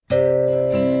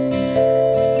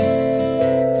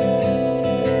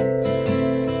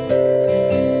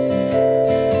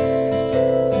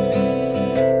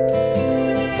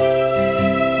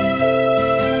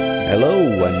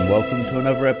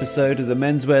episode of the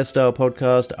Menswear Style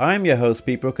Podcast. I'm your host,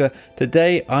 Pete Brooker.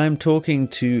 Today, I'm talking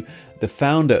to the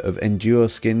founder of Endure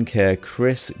Skincare,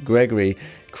 Chris Gregory.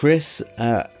 Chris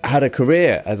had a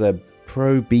career as a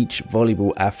pro beach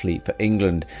volleyball athlete for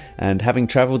England, and having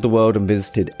travelled the world and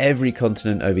visited every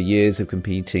continent over years of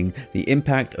competing, the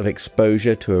impact of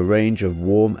exposure to a range of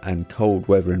warm and cold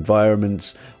weather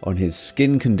environments on his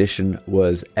skin condition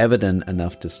was evident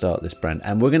enough to start this brand.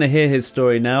 And we're going to hear his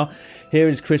story now. Here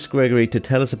is Chris Gregory to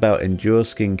tell us about Endure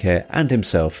Skincare and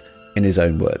himself in his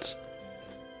own words.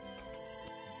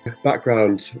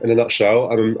 Background in a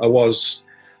nutshell, I was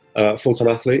a full-time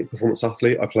athlete, performance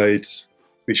athlete. I played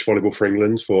beach volleyball for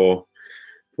England for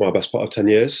best part of 10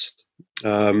 years,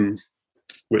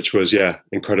 which was,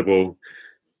 incredible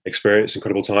experience,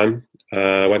 incredible time.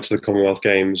 I went to the Commonwealth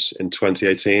Games in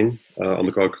 2018 on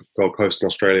the Gold Coast in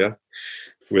Australia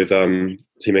with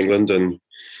Team England, and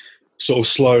sort of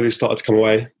slowly started to come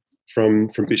away from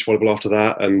beach volleyball after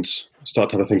that and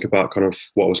started to think about kind of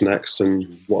what was next and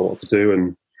what I wanted to do.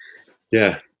 And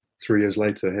 3 years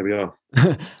later, here we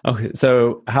are. Okay,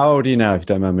 so how old are you now, if you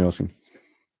don't mind me asking?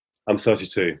 I'm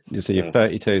 32. So you're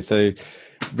 32. So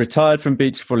retired from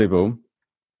beach volleyball,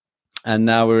 and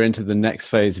now we're into the next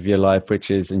phase of your life,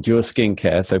 which is Endure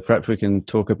Skincare. So perhaps we can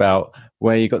talk about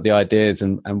where you got the ideas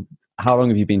and how long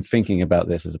have you been thinking about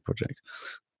this as a project?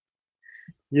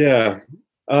 Yeah,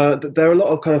 there are a lot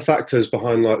of kind of factors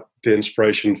behind like the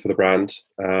inspiration for the brand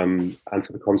and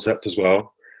for the concept as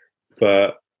well,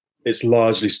 but it's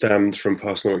largely stemmed from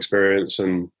personal experience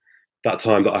and that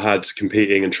time that I had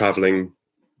competing and traveling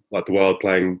like the world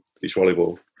playing beach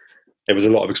volleyball. It was a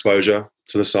lot of exposure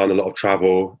to the sun, a lot of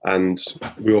travel, and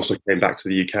we also came back to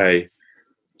the UK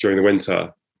during the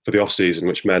winter for the off season,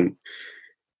 which meant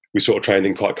we sort of trained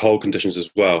in quite cold conditions as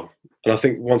well. And I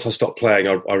think once I stopped playing,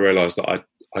 I realised that I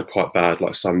had quite bad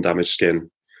like sun damaged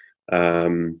skin,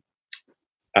 and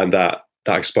that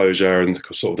exposure and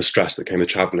sort of the stress that came with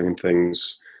travelling and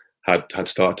things had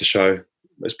started to show.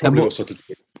 It's probably also to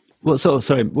do. What sort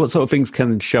of things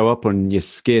can show up on your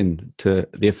skin to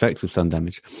the effects of sun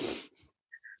damage?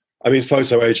 I mean,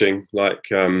 photo aging, like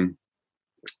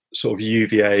sort of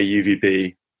UVA,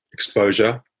 UVB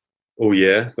exposure all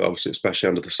year, but obviously especially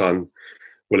under the sun,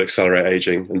 will accelerate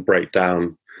aging and break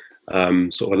down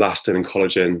sort of elastin and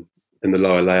collagen in the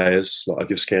lower layers of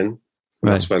your skin.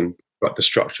 Right. That's when the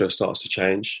structure starts to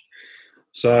change.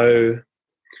 So,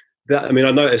 I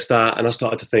noticed that, and I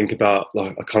started to think about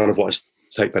like I kind of wanted to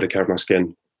take better care of my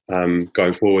skin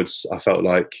going forwards. I felt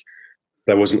like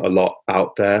there wasn't a lot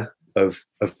out there of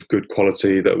good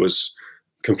quality that was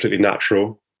completely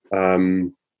natural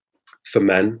for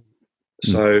men.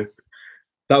 So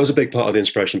that was a big part of the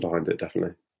inspiration behind it,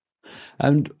 definitely.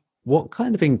 And what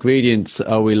kind of ingredients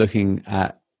are we looking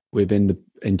at within the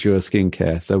Endure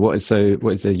Skincare? So what is the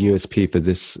USP for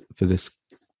this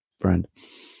brand?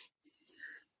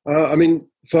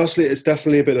 Firstly, it's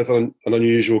definitely a bit of an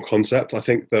unusual concept. I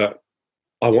think that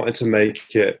I wanted to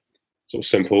make it sort of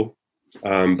simple,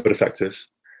 but effective.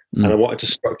 And I wanted to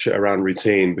structure it around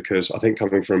routine, because I think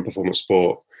coming from performance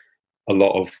sport, a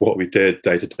lot of what we did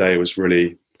day to day was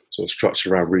really sort of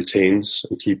structured around routines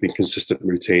and keeping consistent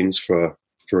routines for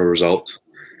a result,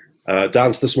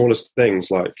 down to the smallest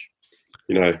things like,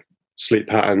 sleep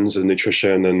patterns and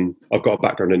nutrition. And I've got a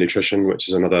background in nutrition, which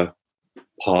is another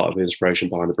part of the inspiration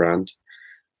behind the brand.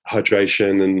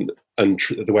 Hydration and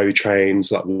the way we train,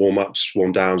 so like warm-ups,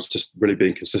 warm-downs, just really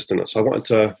being consistent. So I wanted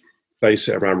to base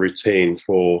it around routine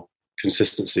for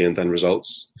consistency and then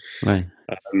results. Right.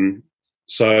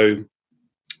 So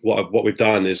what we've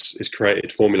done is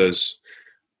created formulas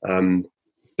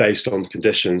based on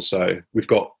conditions. So we've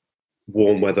got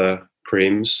warm weather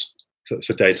creams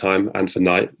for daytime and for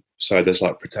night. So there's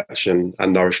like protection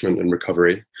and nourishment and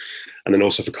recovery, and then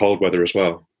also for cold weather as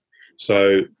well.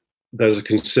 So there's a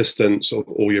consistent sort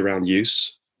of all year round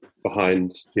use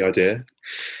behind the idea,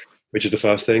 which is the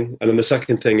first thing. And then the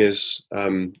second thing is,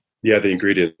 the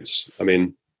ingredients. I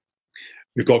mean,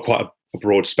 we've got quite a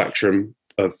broad spectrum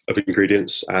of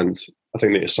ingredients. And I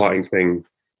think the exciting thing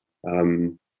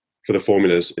for the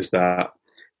formulas is that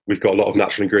we've got a lot of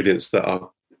natural ingredients that are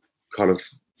kind of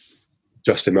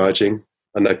just emerging,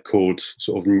 and they're called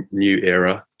sort of new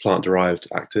era plant-derived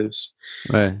actives.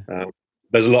 Right.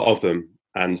 There's a lot of them,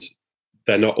 and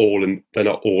they're not all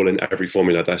in every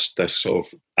formula. They're sort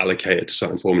of allocated to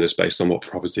certain formulas based on what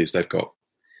properties they've got.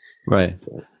 Right.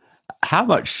 So, how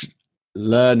much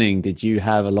learning did you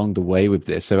have along the way with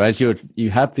this? So as you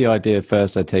have the idea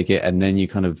first, I take it, and then you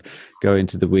kind of go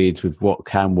into the weeds with what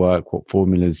can work, what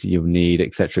formulas you'll need,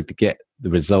 etc., to get the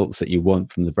results that you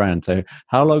want from the brand. So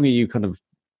how long are you kind of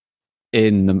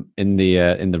in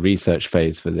the research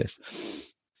phase for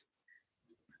this?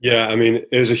 Yeah, I mean,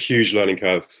 it was a huge learning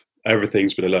curve.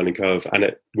 Everything's been a learning curve, and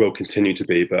it will continue to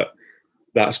be. But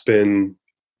that's been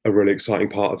a really exciting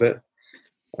part of it.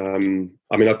 I mean,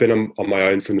 I've been on my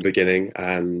own from the beginning,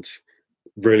 and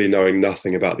really knowing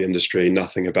nothing about the industry,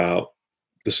 nothing about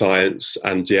the science,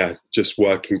 and yeah, just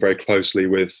working very closely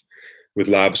with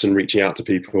labs and reaching out to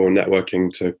people and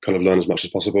networking to kind of learn as much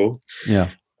as possible.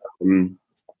 Yeah.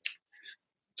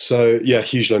 So yeah,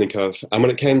 huge learning curve. And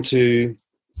when it came to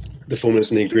the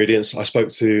formulas and the ingredients, I spoke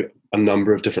to a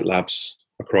number of different labs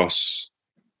across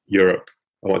Europe.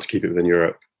 I want to keep it within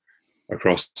Europe.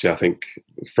 Across, I think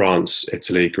France,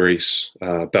 Italy, Greece,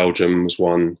 Belgium was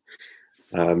one,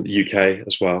 UK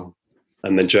as well,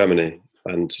 and then Germany.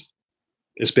 And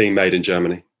it's being made in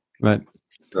Germany. Right.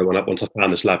 So once I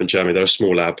found this lab in Germany, they're a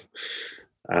small lab,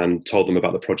 and told them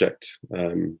about the project,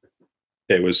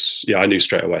 it was, I knew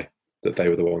straight away that they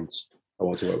were the ones I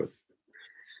wanted to work with.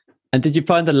 And did you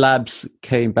find the labs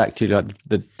came back to you, like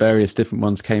the various different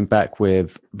ones came back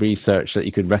with research that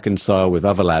you could reconcile with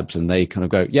other labs and they kind of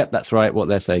go, yep, that's right, what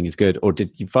they're saying is good? Or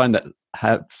did you find that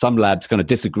some labs kind of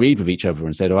disagreed with each other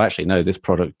and said, oh, actually, no, this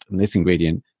product and this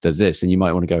ingredient does this, and you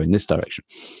might want to go in this direction?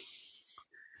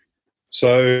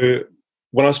 So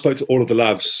when I spoke to all of the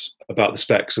labs about the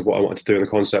specs of what I wanted to do in the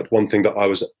concept, one thing that I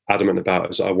was adamant about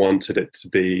is I wanted it to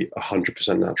be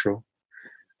 100% natural.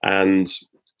 And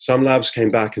some labs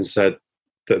came back and said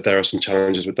that there are some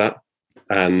challenges with that,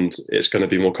 and it's going to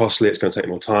be more costly, it's going to take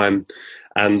more time,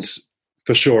 and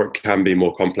for sure it can be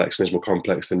more complex, and it's more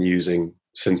complex than using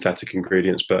synthetic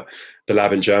ingredients. But the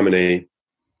lab in Germany,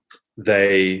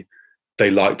 they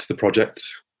liked the project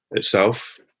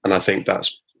itself, and I think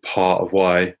that's part of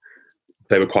why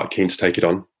they were quite keen to take it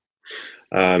on.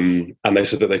 And they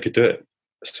said that they could do it.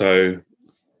 So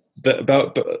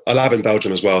about a lab in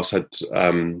Belgium as well said,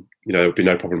 it would be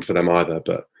no problem for them either.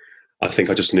 But I think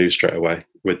I just knew straight away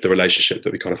with the relationship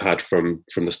that we kind of had from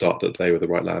the start that they were the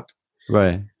right lab.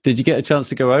 Right. Did you get a chance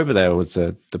to go over there, or was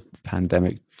the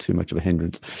pandemic too much of a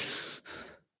hindrance?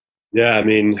 Yeah, I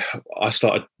mean,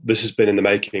 this has been in the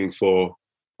making for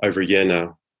over a year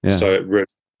now. Yeah. So it really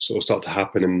sort of started to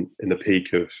happen in the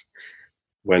peak of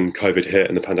when COVID hit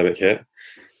and the pandemic hit.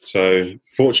 So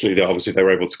fortunately, they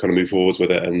were able to kind of move forwards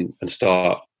with it and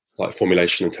start like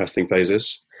formulation and testing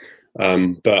phases.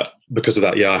 But because of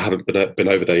that, I haven't been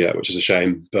over there yet, which is a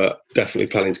shame. But definitely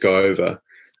planning to go over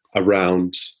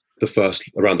around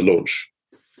the launch,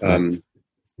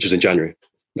 which is in January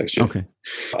next year. Okay.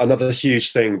 Another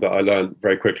huge thing that I learned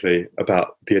very quickly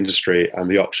about the industry and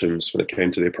the options when it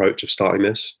came to the approach of starting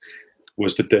this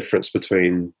was the difference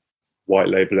between white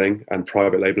labeling and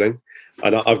private labeling.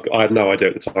 And I had no idea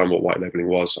at the time what white labeling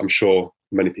was. I'm sure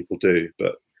many people do,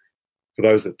 but for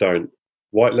those that don't,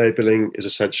 white labeling is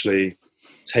essentially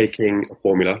taking a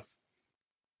formula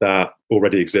that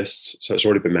already exists, so it's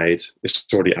already been made, it's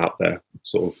already out there,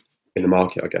 sort of in the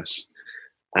market, I guess,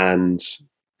 and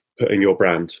putting your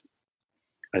brand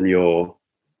and your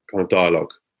kind of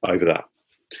dialogue over that.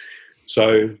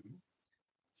 So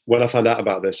when I found out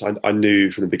about this, I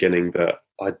knew from the beginning that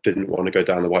I didn't want to go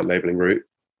down the white labeling route.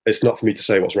 It's not for me to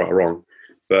say what's right or wrong,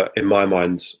 but in my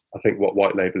mind, I think what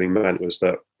white labeling meant was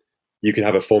that you can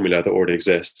have a formula that already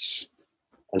exists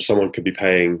and someone could be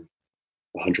paying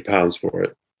 £100 for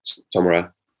it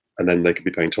somewhere, and then they could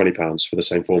be paying £20 for the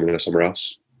same formula somewhere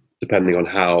else, depending on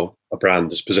how a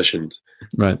brand is positioned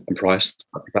and priced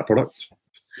that product.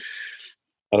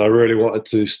 And I really wanted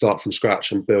to start from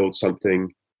scratch and build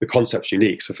something. The concept's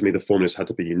unique, so for me, the formulas had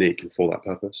to be unique and for that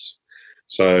purpose.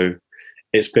 So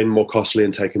it's been more costly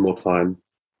and taken more time.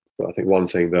 But I think one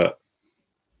thing that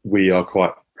we are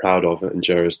quite proud of at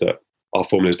Endure is that our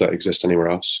formulas don't exist anywhere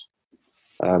else.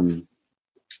 And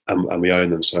we own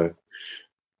them. So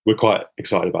we're quite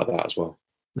excited about that as well.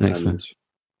 Excellent. And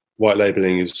white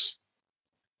labeling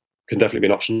can definitely be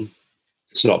an option.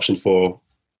 It's an option for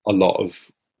a lot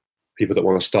of people that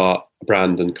want to start a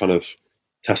brand and kind of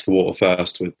test the water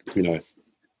first with,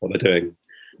 what they're doing.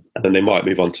 And then they might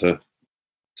move on to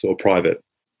sort of private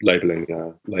labeling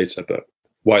later. But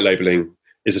white labeling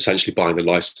is essentially buying the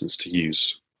license to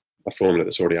use a formula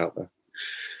that's already out there.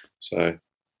 So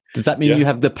does that mean you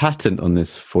have the patent on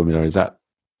this formula? Or is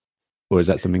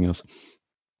that something else?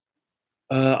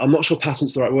 I'm not sure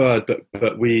patent's the right word,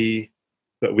 but we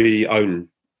own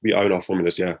our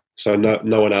formulas. Yeah. So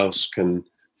no one else can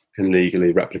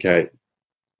legally replicate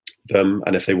them,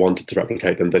 and if they wanted to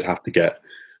replicate them, they'd have to get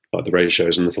like the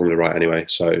ratios and the formula right anyway.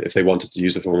 So if they wanted to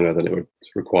use the formula, then it would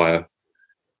require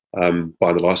buying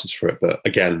the license for it. But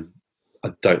again,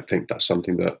 I don't think that's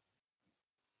something that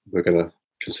we're going to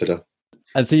consider.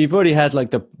 And so you've already had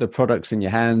like the products in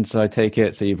your hands, I take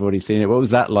it. So you've already seen it. What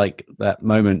was that like, that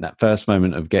moment, that first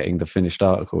moment of getting the finished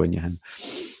article in your hand?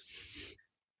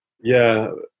 Yeah,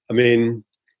 I mean,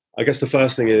 I guess the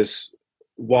first thing is,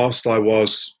 whilst I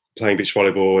was playing beach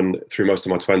volleyball and through most of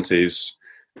my 20s,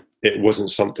 it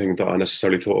wasn't something that I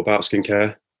necessarily thought about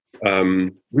skincare.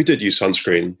 We did use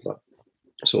sunscreen, like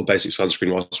sort of basic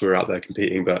sunscreen whilst we were out there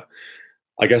competing, but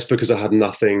I guess because I had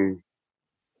nothing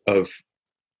of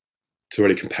to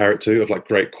really compare it to, of like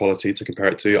great quality to compare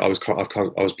it to, I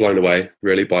was blown away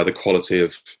really by the quality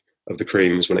of the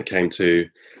creams when it came to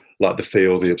like the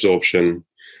feel, the absorption,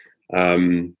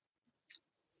 um,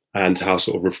 and how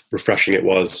sort of refreshing it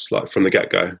was like from the get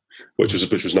go, which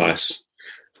was nice.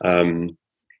 Um,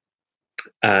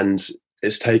 and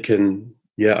it's taken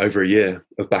over a year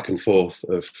of back and forth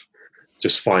of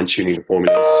just fine tuning the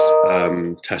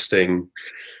formulas, testing,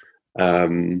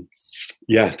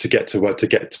 to get to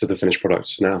the finished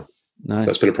product now. Nice. So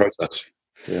it's been a process.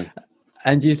 Yeah.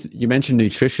 And you mentioned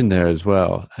nutrition there as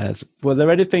well. Was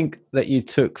there anything that you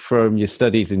took from your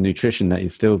studies in nutrition that you're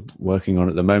still working on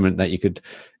at the moment that you could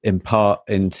impart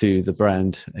into the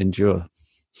brand Endure?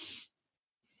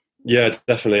 Yeah,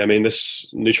 definitely. I mean, this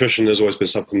nutrition has always been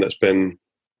something that's been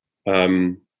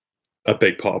a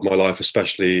big part of my life,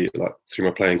 especially like through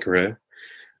my playing career.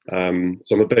 So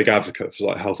I'm a big advocate for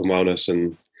like health and wellness,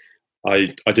 and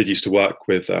I did used to work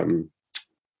with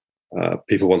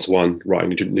people one-to-one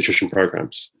writing nutrition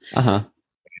programs. Uh-huh.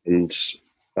 And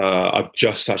I've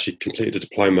just actually completed a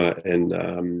diploma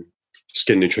in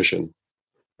skin nutrition,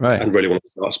 right, and really want to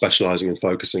start specializing and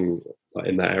focusing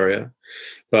in that area.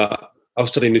 But I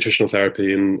was studying nutritional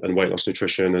therapy and weight loss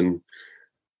nutrition, and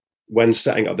when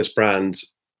setting up this brand,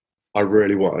 I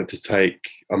really wanted to take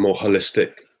a more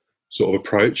holistic sort of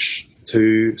approach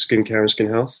to skincare and skin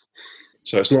health.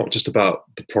 So it's not just about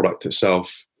the product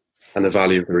itself and the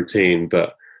value of the routine,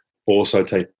 but also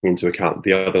taking into account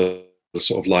the other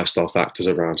sort of lifestyle factors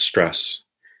around stress,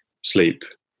 sleep,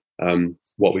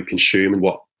 what we consume, and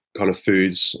what kind of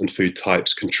foods and food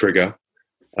types can trigger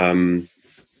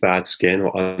bad skin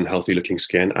or unhealthy looking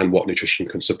skin, and what nutrition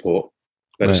can support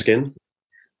better skin.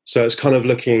 So it's kind of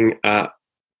looking at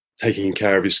taking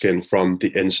care of your skin from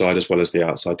the inside as well as the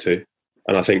outside too.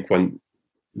 And I think when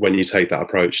you take that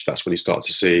approach, that's when you start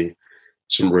to see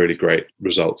some really great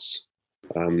results.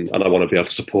 And I want to be able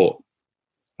to support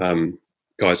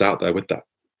guys out there with that.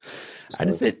 So. And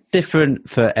is it different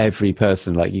for every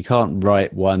person? Like you can't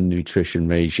write one nutrition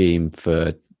regime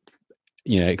for,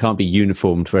 it can't be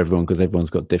uniform for everyone because everyone's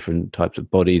got different types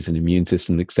of bodies and immune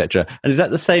system, etc. And is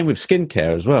that the same with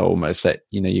skincare as well? Almost that,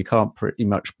 you can't pretty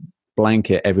much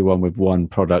blanket everyone with one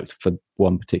product for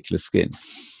one particular skin.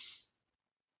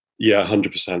 Yeah,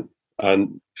 100%.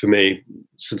 And for me,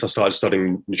 since I started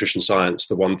studying nutrition science,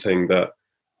 the one thing that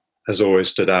has always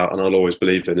stood out and I'll always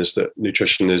believe in is that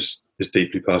nutrition is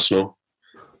deeply personal.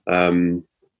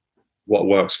 What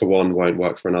works for one won't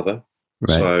work for another.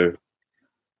 Right. So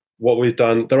what we've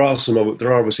done, there are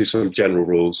obviously some general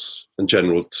rules and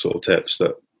general sort of tips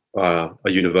that are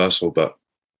universal, but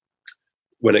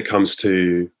when it comes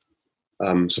to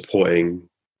supporting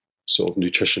sort of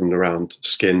nutrition around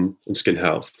skin and skin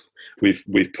health,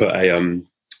 we've put an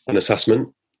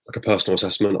assessment, like a personal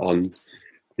assessment, on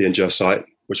the Endure site,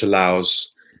 which allows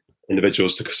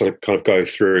individuals to kind of go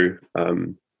through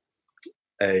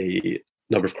a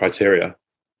number of criteria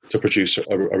to produce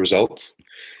a result,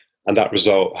 and that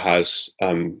result has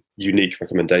unique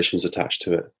recommendations attached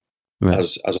to it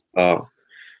as a start.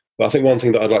 But I think one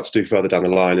thing that I'd like to do further down the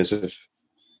line is, if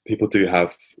people do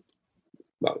have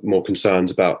more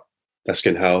concerns about their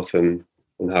skin health and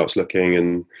how it's looking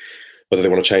and whether they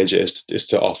want to change it, is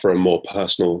to offer a more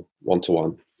personal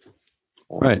one-to-one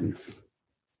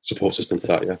support system for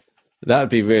that. Yeah, that would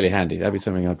be really handy. That'd be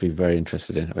something I'd be very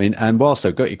interested in. I mean, and whilst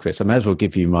I've got you, Chris, I may as well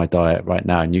give you my diet right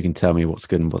now and you can tell me what's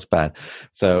good and what's bad.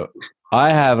 So I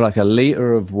have like a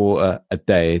liter of water a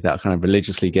day that I kind of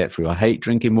religiously get through. I hate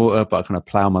drinking water, but I kind of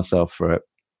plow myself through it.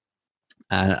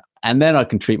 And then I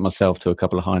can treat myself to a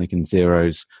couple of Heineken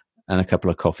Zeros and a couple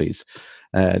of coffees.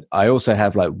 I also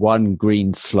have like one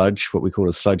green sludge, what we call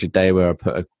a sludge a day, where I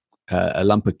put a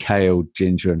lump of kale,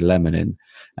 ginger and lemon in,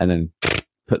 and then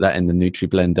put that in the Nutri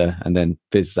blender and then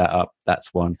fizz that up.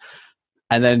 That's one.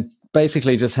 And then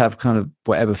basically just have kind of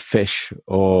whatever fish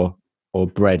or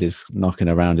bread is knocking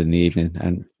around in the evening.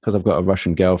 And because I've got a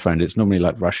Russian girlfriend, it's normally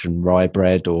like Russian rye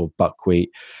bread or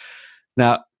buckwheat.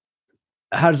 Now,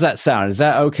 how does that sound? Is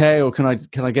that okay, or can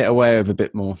I get away with a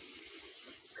bit more?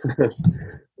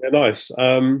 Yeah, nice.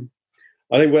 I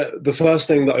think the first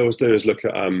thing that I always do is look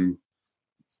at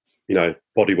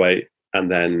body weight,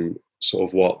 and then sort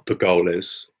of what the goal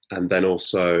is, and then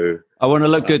also I want to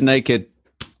look good naked.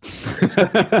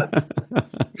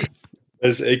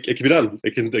 it can be done.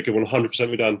 It can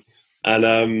 100% be done, and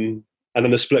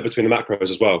then the split between the macros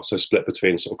as well. So split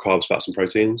between sort of carbs, fats, and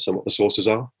proteins, and what the sources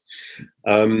are.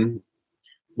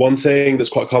 One thing that's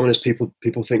quite common is people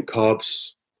think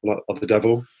carbs are the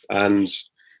devil, and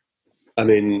I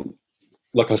mean,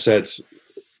 like I said,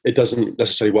 it doesn't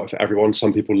necessarily work for everyone.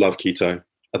 Some people love keto,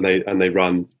 and they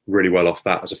run really well off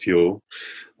that as a fuel.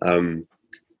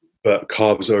 But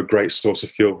carbs are a great source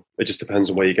of fuel. It just depends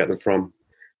on where you get them from.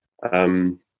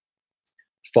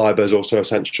 Fiber is also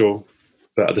essential,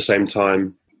 but at the same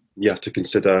time, you have to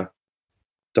consider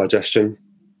digestion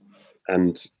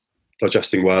and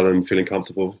digesting well and feeling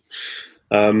comfortable.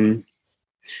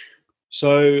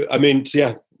 So I mean,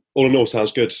 yeah, all in all,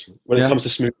 sounds good. When it comes to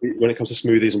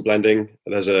smoothies and blending,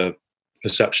 there's a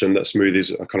perception that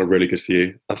smoothies are kind of really good for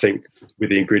you. I think with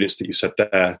the ingredients that you said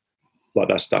there, like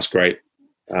that's great.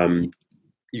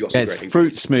 You got some great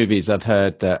fruit smoothies I've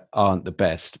heard that aren't the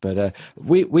best, but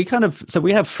we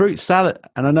have fruit salad,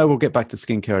 and I know we'll get back to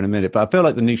skincare in a minute, but I feel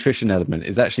like the nutrition element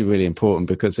is actually really important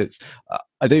because it's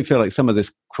I do feel like some of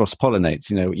this cross pollinates.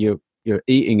 You know, you're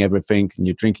eating everything and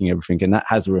you're drinking everything, and that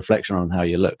has a reflection on how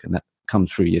you look, and that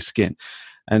comes through your skin.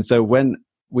 And so when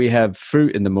we have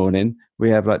fruit in the morning, we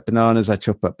have like bananas. I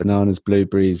chop up bananas,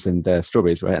 blueberries, and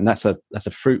strawberries, right? And that's a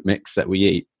fruit mix that we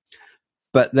eat.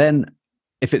 But then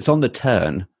if it's on the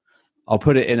turn, I'll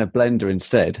put it in a blender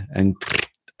instead and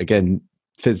again,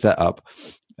 fizz that up.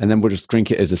 And then we'll just drink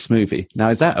it as a smoothie. Now,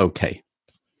 is that okay?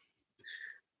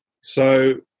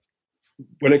 So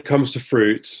when it comes to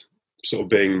fruit sort of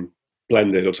being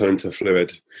blended or turned into a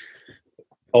fluid,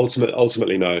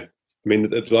 ultimately, no. I mean,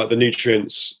 like the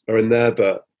nutrients are in there,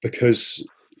 but because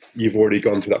you've already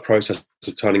gone through that process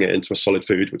of turning it into a solid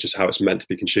food, which is how it's meant to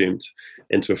be consumed,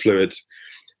 into a fluid,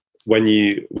 when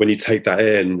you take that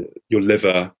in, your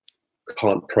liver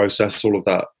can't process all of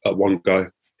that at one go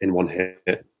in one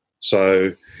hit.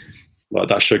 So like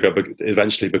that sugar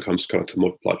eventually becomes kind of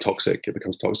more like toxic. It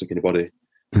becomes toxic in your body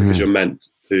because you're meant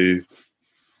to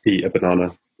eat a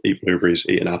banana, eat blueberries,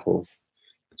 eat an apple,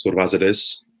 sort of as it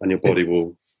is, and your body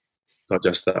will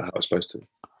digest that how it's supposed to.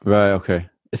 Right. Okay.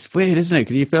 It's weird, isn't it?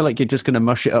 Because you feel like you're just going to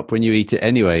mush it up when you eat it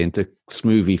anyway into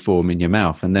smoothie form in your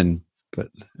mouth, and then. But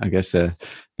I guess your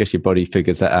body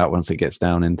figures that out once it gets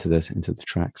down into the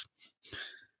tracks.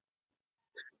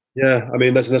 Yeah, I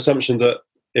mean, there's an assumption that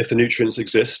if the nutrients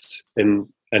exist in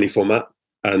any format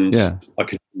and I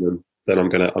can eat them, then I'm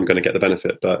gonna get the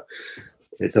benefit. But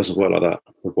it doesn't work like that,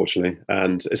 unfortunately.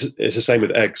 And it's the same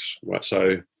with eggs, right?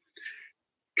 So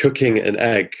cooking an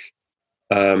egg,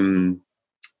 I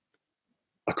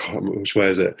can't remember which way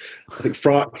is it. I think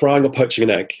frying or poaching an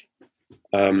egg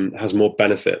has more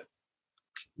benefit.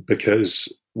 Because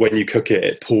when you cook it,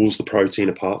 it pulls the protein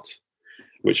apart,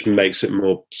 which makes it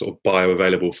more sort of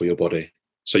bioavailable for your body.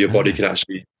 So your body can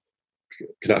actually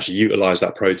utilize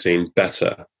that protein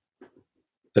better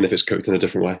than if it's cooked in a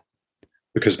different way,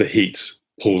 because the heat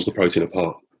pulls the protein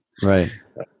apart. Right.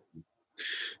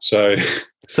 So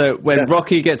when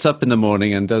Rocky gets up in the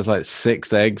morning and does like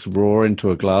 6 eggs raw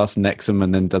into a glass, necks them,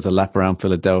 and then does a lap around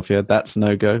Philadelphia, that's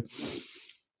no go.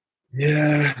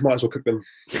 Yeah, might as well cook them.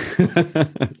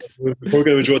 We're going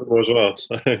to enjoy them more as well.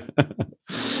 So.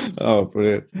 Oh,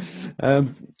 brilliant.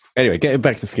 Anyway, getting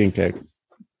back to skincare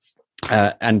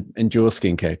and Endure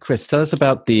Skincare. Chris, tell us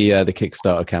about the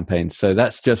Kickstarter campaign. So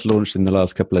that's just launched in the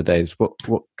last couple of days. What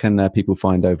can people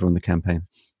find over on the campaign?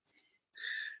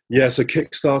 Yeah, so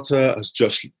Kickstarter has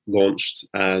just launched,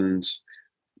 and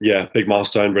yeah, big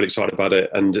milestone. Really excited about it,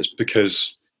 and it's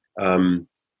because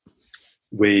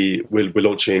we're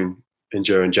launching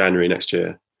Endure in January next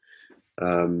year.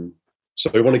 So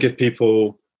we want to give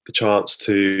people the chance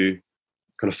to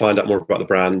kind of find out more about the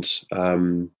brand,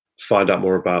 find out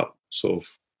more about sort of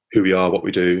who we are, what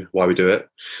we do, why we do it.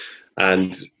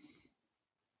 And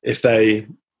if they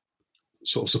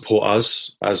sort of support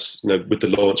us as, you know, with the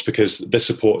launch, because this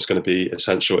support is going to be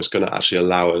essential. It's going to actually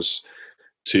allow us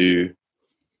to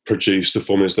produce the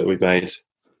formulas that we've made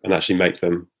and actually make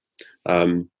them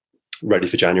ready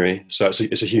for January. So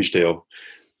it's a huge deal,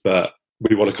 but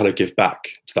we want to kind of give back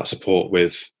to that support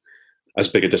with as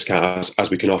big a discount as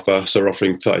we can offer. So we're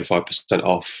offering 35%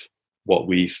 off what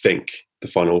we think the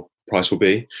final price will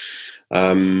be.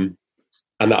 And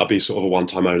that'll be sort of a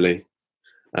one-time only.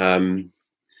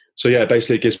 So yeah,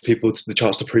 basically it gives people the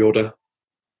chance to pre-order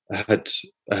ahead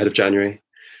of January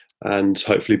and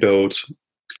hopefully build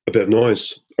a bit of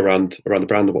noise around the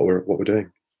brand and what we're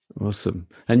doing. Awesome.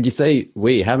 And you say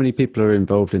how many people are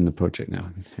involved in the project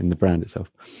now, in the brand itself?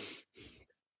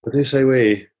 I do say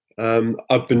we.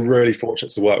 I've been really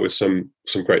fortunate to work with some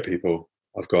great people.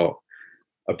 I've got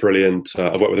a brilliant.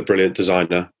 I've worked with a brilliant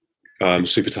designer,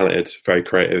 super talented, very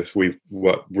creative. We've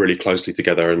worked really closely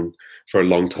together and for a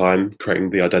long time creating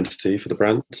the identity for the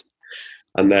brand.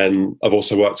 And then I've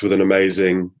also worked with an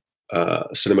amazing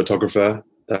cinematographer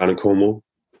down in Cornwall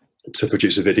to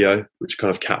produce a video which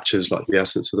kind of captures like the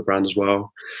essence of the brand as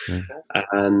well. Yeah.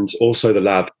 And also the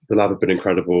lab have been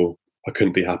incredible. I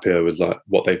couldn't be happier with like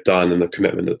what they've done and the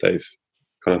commitment that they've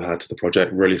kind of had to the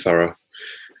project. Really thorough,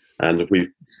 and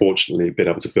we've fortunately been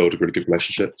able to build a really good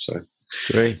relationship. So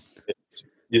Great.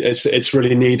 It's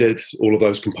really needed all of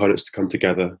those components to come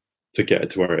together to get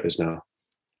it to where it is now.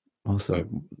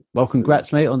 Awesome. Well,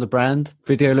 congrats, mate, on the brand.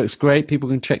 Video looks great. People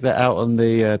can check that out on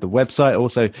the website.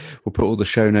 Also, we'll put all the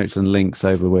show notes and links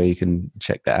over where you can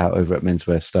check that out over at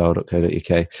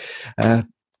menswearstyle.co.uk.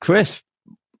 Chris,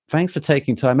 thanks for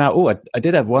taking time out. Oh, I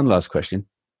did have one last question.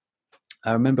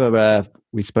 I remember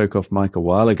we spoke off mic a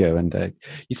while ago, and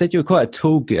you said you were quite a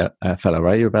tall fella,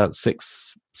 right? You're about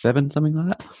 6'7", something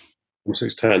like that? I'm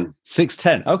 6'10".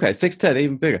 6'10". Okay, 6'10",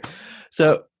 even bigger.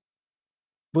 So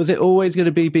was it always going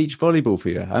to be beach volleyball for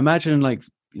you? I imagine, like,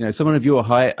 you know, someone of your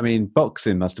height, I mean,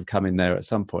 boxing must have come in there at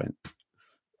some point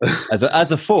as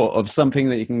a thought of something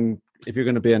that you can, if you're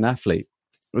going to be an athlete.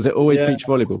 Was it always beach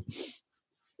volleyball?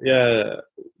 Yeah.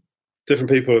 Different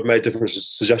people have made different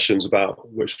suggestions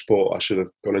about which sport I should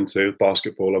have gone into.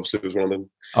 Basketball, obviously, was one of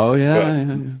them. Oh,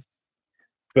 yeah.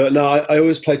 But no, I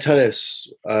always played tennis,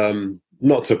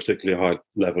 not to a particularly high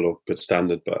level or good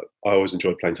standard, but I always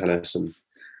enjoyed playing tennis. And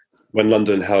when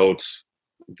London held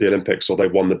the Olympics, or they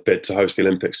won the bid to host the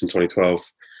Olympics in 2012,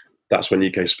 that's when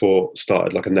UK Sport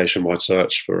started like a nationwide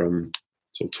search for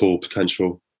sort of tall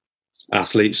potential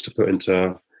athletes to put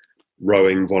into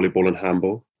rowing, volleyball, and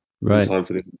handball in time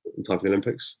for the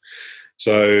Olympics.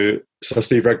 So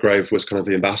Steve Redgrave was kind of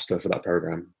the ambassador for that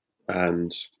program,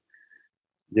 and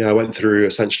yeah, I went through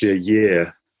essentially a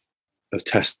year of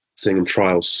testing and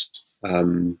trials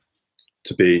to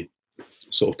be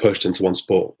sort of pushed into one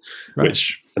sport,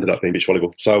 which ended up being beach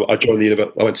volleyball. So I joined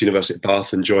I went to University at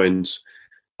Bath and joined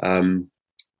the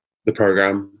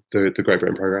program, the Great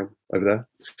Britain program over there,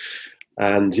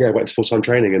 and yeah, went to full-time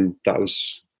training, and that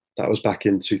was back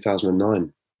in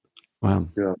 2009. Wow.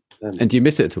 Yeah. And do you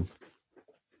miss it at all?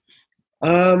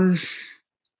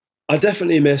 I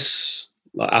definitely miss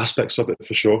like aspects of it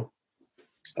for sure.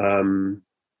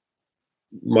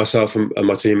 Myself and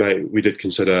my teammate, we did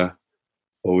consider,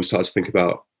 or we started to think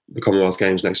about the Commonwealth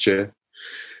Games next year.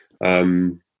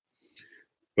 But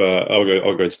I'll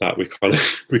go into that. We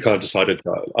kind of decided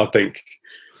that I think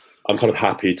I'm kind of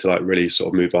happy to like really sort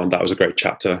of move on. That was a great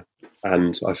chapter,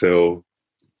 and I feel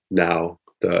now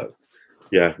that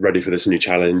ready for this new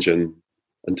challenge and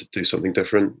to do something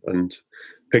different, and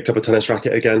picked up a tennis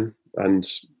racket again and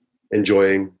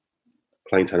enjoying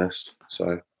playing tennis.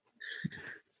 So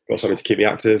got something to keep me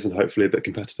active and hopefully a bit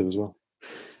competitive as well.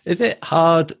 Is it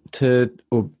hard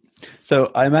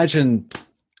so I imagine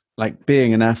like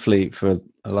being an athlete for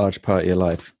a large part of your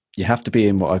life, you have to be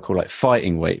in what I call like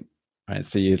fighting weight, right?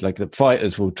 So you like the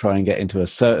fighters will try and get into a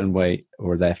certain weight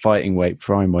or their fighting weight,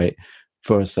 prime weight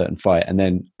for a certain fight. And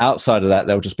then outside of that,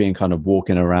 they'll just be in kind of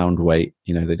walking around weight.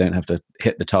 You know, they don't have to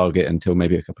hit the target until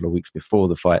maybe a couple of weeks before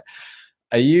the fight.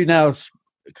 Are you now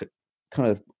kind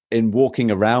of in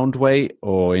walking around weight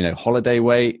or, you know, holiday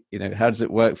weight? You know, how does it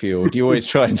work for you? Or do you always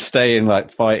try and stay in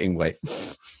like fighting weight?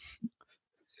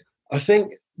 I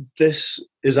think this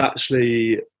is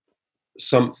actually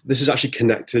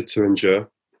connected to Endure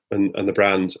and the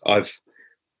brand.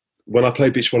 When I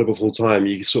played beach volleyball full time,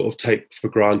 you sort of take for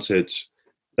granted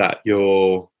that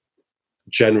you're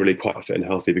generally quite fit and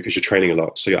healthy because you're training a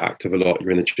lot. So you're active a lot,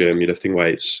 you're in the gym, you're lifting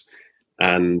weights.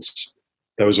 And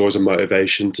there was always a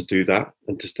motivation to do that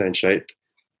and to stay in shape.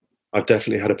 I've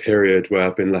definitely had a period where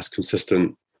I've been less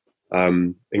consistent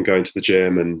in going to the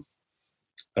gym and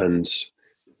kind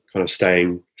of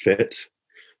staying fit.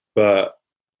 But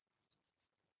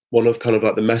one of kind of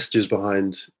like the messages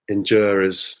behind Endure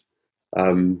is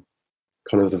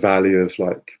kind of the value of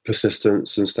like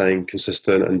persistence and staying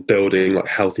consistent and building like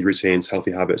healthy routines,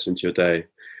 healthy habits into your day,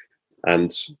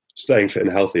 and staying fit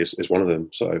and healthy is one of them.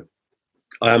 So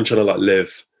I am trying to like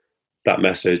live that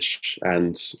message,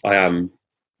 and I am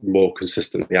more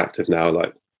consistently active now,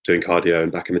 like doing cardio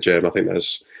and back in the gym. I think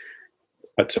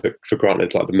I took for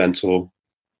granted like the mental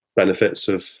benefits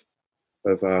of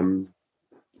going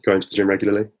to the gym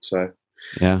regularly. So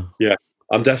yeah,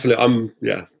 I'm definitely trying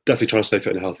to stay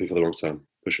fit and healthy for the long term,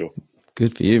 for sure.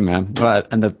 Good for you, man. Right,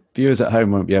 and the viewers at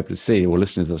home won't be able to see, or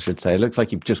listeners, I should say. It looks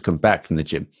like you've just come back from the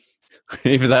gym.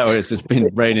 Either that or it's just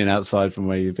been raining outside from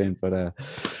where you've been. But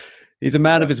He's a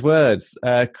man of his words.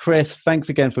 Chris, thanks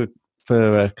again for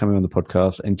coming on the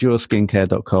podcast.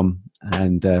 EndureSkincare.com,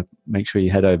 and make sure you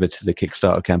head over to the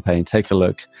Kickstarter campaign. Take a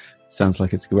look. Sounds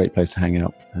like it's a great place to hang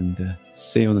out, and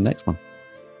see you on the next one.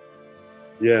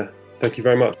 Yeah, thank you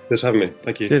very much. Thanks for having me.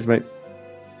 Thank you. Cheers, mate.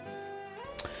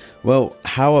 Well,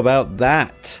 how about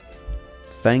that?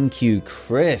 Thank you,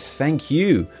 Chris. Thank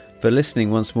you for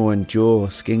listening once more.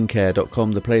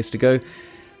 EndureSkincare.com, the place to go.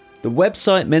 The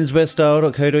website,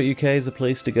 menswearstyle.co.uk, is the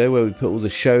place to go, where we put all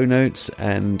the show notes,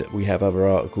 and we have other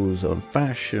articles on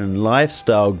fashion,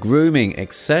 lifestyle, grooming,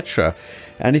 etc.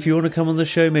 And if you want to come on the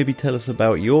show, maybe tell us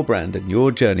about your brand and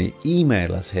your journey,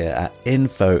 email us here at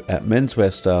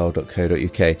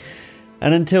info@menswearstyle.co.uk.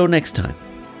 And until next time.